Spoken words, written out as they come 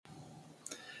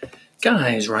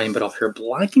Guys, Ryan Biddulph here,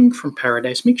 Blogging from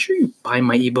Paradise. Make sure you buy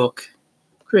my ebook,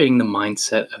 Creating the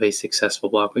Mindset of a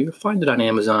Successful Blogger. You'll find it on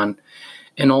Amazon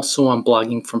and also on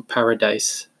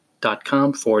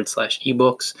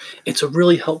bloggingfromparadise.com/ebooks. It's a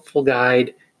really helpful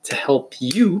guide to help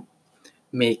you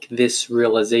make this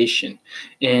realization.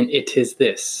 And it is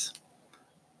this: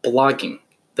 blogging,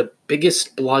 the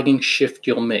biggest blogging shift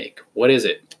you'll make. What is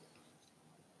it?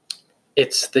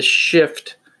 It's the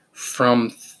shift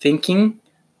from thinking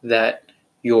that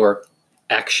your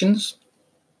actions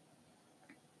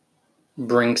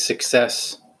bring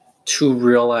success to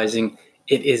realizing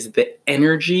it is the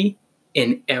energy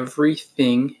in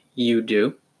everything you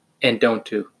do and don't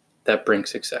do that brings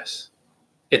success.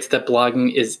 It's that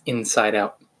blogging is inside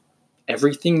out.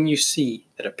 Everything you see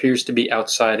that appears to be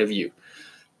outside of you,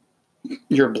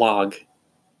 your blog,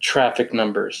 traffic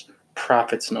numbers,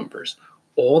 profits numbers,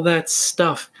 all that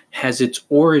stuff has its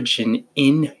origin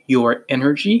in your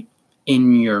energy,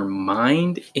 in your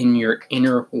mind, in your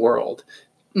inner world.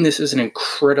 And this is an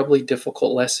incredibly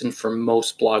difficult lesson for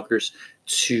most bloggers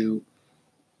to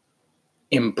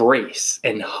embrace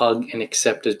and hug and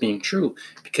accept as being true,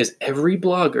 because every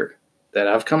blogger that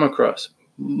I've come across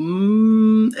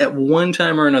at one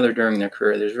time or another during their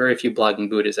career, there's very few blogging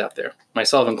Buddhas out there,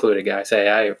 myself included, guys.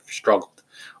 I have struggled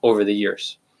over the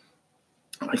years.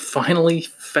 I finally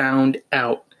found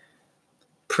out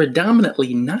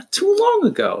predominantly not too long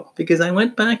ago, because I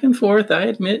went back and forth, I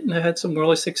admit, and I had some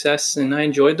early success, and I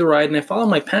enjoyed the ride, and I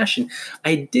followed my passion.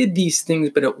 I did these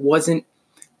things, but it wasn't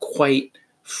quite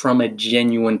from a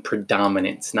genuine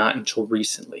predominance, not until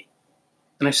recently.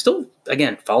 And I still,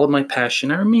 again, followed my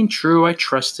passion. I remained true. I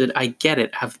trusted. I get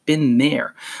it. I've been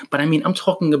there. But I'm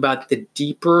talking about the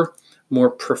deeper,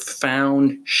 more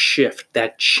profound shift,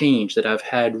 that change that I've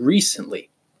had recently,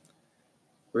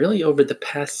 really over the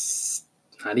past,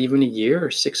 not even a year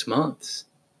or 6 months.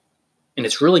 And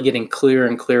it's really getting clearer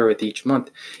and clearer with each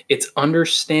month. It's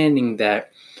understanding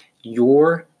that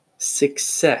your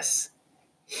success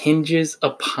hinges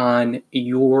upon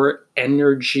your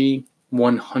energy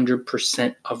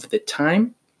 100% of the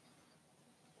time.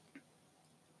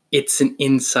 It's an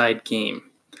inside game.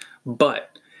 But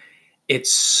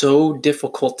it's so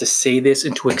difficult to say this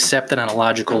and to accept it on a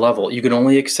logical level. You can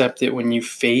only accept it when you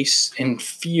face and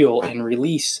feel and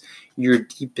release your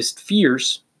deepest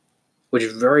fears, which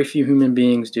very few human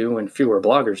beings do and fewer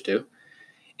bloggers do.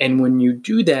 And when you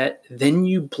do that, then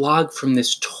you blog from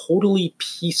this totally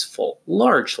peaceful,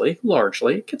 largely,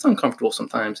 it gets uncomfortable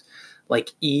sometimes,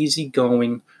 like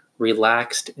easygoing,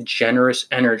 relaxed, generous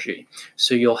energy.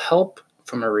 So you'll help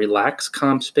from a relaxed,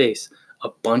 calm space a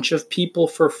bunch of people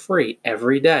for free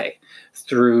every day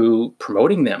through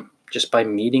promoting them, just by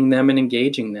meeting them and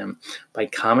engaging them, by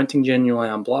commenting genuinely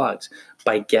on blogs,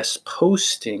 by guest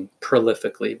posting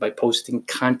prolifically, by posting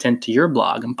content to your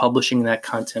blog and publishing that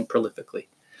content prolifically,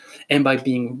 and by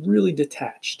being really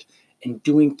detached and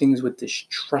doing things with this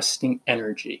trusting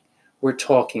energy. We're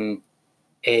talking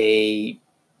a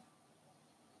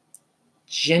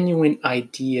genuine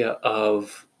idea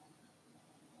of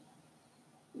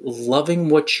loving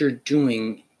what you're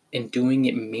doing and doing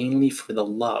it mainly for the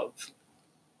love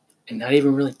and not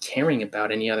even really caring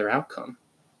about any other outcome.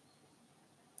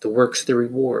 The work's the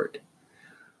reward.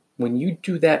 When you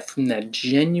do that from that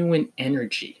genuine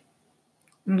energy,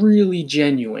 really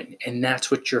genuine, and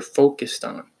that's what you're focused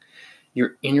on,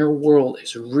 your inner world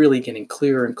is really getting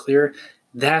clearer and clearer.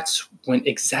 That's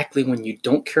exactly when you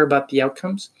don't care about the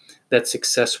outcomes, that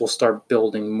success will start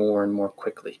building more and more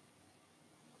quickly.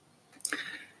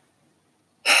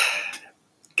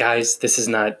 Guys, this is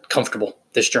not comfortable,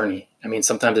 this journey.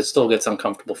 Sometimes it still gets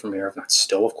uncomfortable from here. If not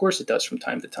still, of course it does from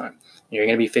time to time. You're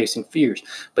going to be facing fears.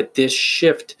 But this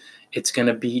shift, it's going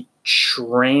to be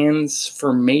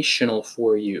transformational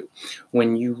for you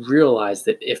when you realize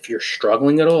that if you're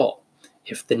struggling at all,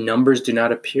 if the numbers do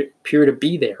not appear to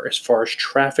be there as far as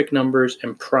traffic numbers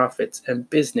and profits and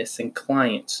business and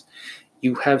clients,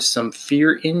 you have some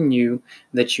fear in you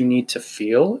that you need to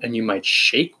feel, and you might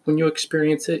shake when you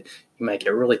experience it. You might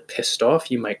get really pissed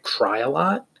off. You might cry a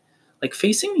lot. Like,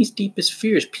 facing these deepest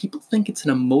fears, people think it's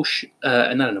an emotion,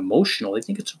 not an emotional, they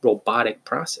think it's a robotic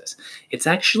process. It's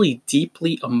actually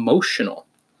deeply emotional.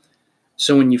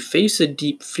 So when you face a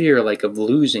deep fear, like of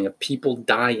losing, of people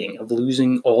dying, of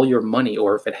losing all your money,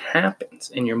 or if it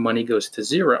happens and your money goes to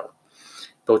zero,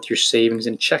 both your savings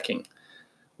and checking,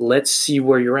 let's see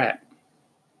where you're at.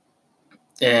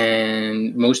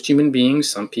 And most human beings,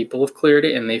 some people have cleared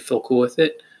it and they feel cool with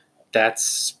it.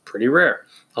 That's pretty rare.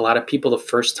 A lot of people, the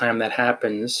first time that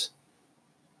happens,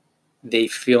 they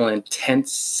feel an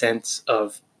intense sense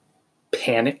of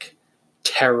panic,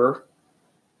 terror,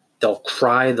 They'll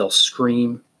cry, they'll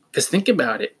scream. Because think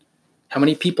about it. How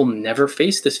many people never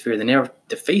face this fear? They never have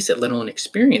to face it, let alone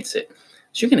experience it.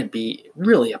 So you're going to be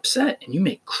really upset, and you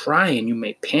may cry, and you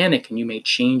may panic, and you may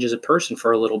change as a person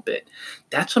for a little bit.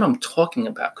 That's what I'm talking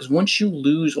about. Because once you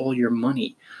lose all your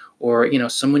money, or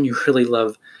someone you really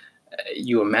love,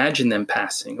 you imagine them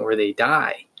passing, or they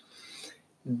die,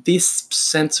 this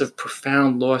sense of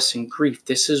profound loss and grief,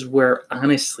 this is where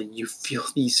honestly you feel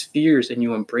these fears and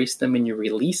you embrace them and you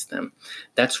release them.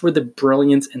 That's where the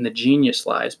brilliance and the genius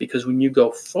lies, because when you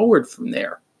go forward from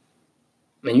there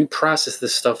and you process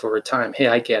this stuff over time, hey,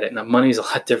 I get it. Now, money's a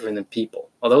lot different than people.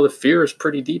 Although the fear is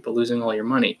pretty deep of losing all your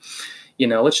money.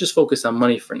 Let's just focus on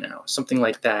money for now. Something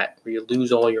like that, where you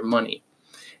lose all your money.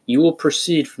 You will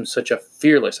proceed from such a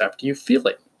fearless, after you feel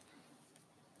it,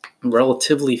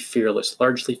 relatively fearless,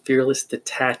 largely fearless,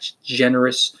 detached,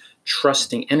 generous,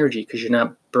 trusting energy, because you're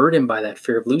not burdened by that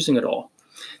fear of losing it all,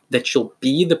 that you'll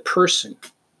be the person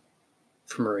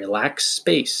from a relaxed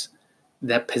space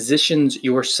that positions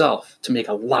yourself to make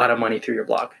a lot of money through your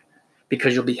blog,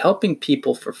 because you'll be helping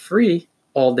people for free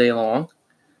all day long,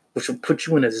 which will put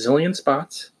you in a zillion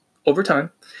spots over time,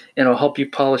 and it'll help you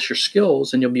polish your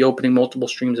skills, and you'll be opening multiple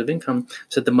streams of income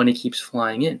so that the money keeps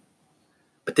flying in.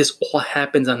 But this all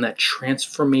happens on that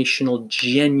transformational,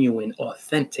 genuine,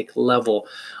 authentic level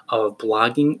of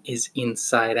blogging is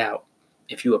inside out.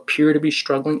 If you appear to be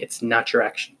struggling, it's not your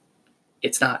action.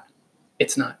 It's not.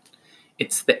 It's not.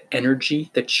 It's the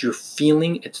energy that you're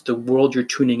feeling. It's the world you're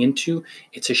tuning into.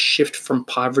 It's a shift from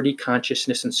poverty,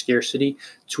 consciousness, and scarcity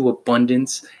to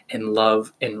abundance and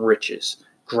love and riches.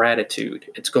 Gratitude.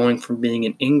 It's going from being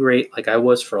an ingrate, like I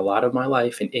was for a lot of my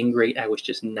life, an ingrate. I was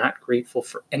just not grateful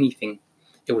for anything.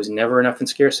 It was never enough in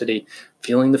scarcity,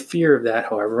 feeling the fear of that,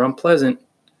 however unpleasant,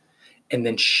 and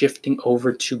then shifting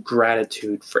over to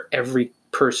gratitude for every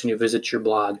person who visits your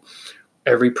blog,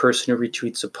 every person who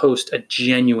retweets a post, a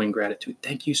genuine gratitude.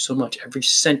 Thank you so much. Every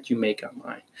cent you make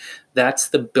online. That's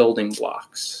the building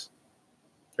blocks.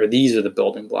 Or these are the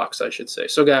building blocks, I should say.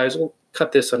 So guys, we'll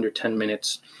cut this under 10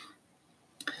 minutes.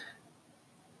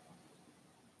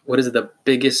 What is the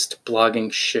biggest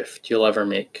blogging shift you'll ever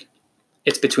make?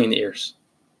 It's between the ears.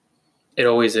 It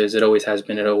always is. It always has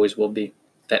been. It always will be.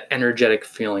 That energetic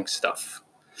feeling stuff.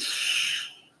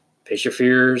 Face your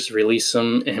fears, release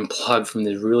them, and blog from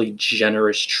this really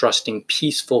generous, trusting,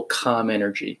 peaceful, calm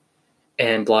energy.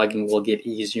 And blogging will get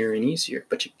easier and easier.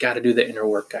 But you got to do the inner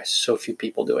work, guys. So few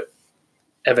people do it.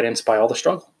 Evidenced by all the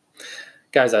struggle.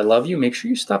 Guys, I love you. Make sure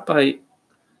you stop by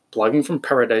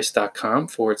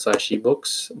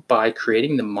bloggingfromparadise.com/ebooks by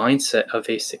creating the mindset of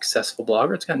a successful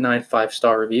blogger. It's got 9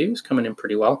 5-star reviews coming in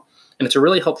pretty well. And it's a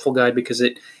really helpful guide because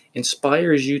it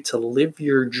inspires you to live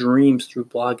your dreams through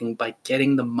blogging by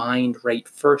getting the mind right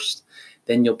first.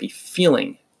 Then you'll be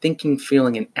thinking,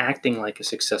 feeling, and acting like a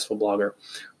successful blogger,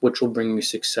 which will bring you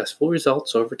successful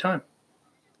results over time.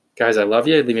 Guys, I love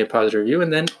you. Leave me a positive review.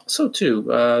 And then also,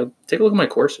 too, take a look at my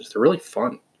courses. They're really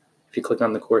fun if you click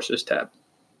on the courses tab.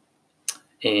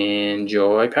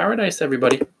 Enjoy paradise,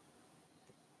 everybody.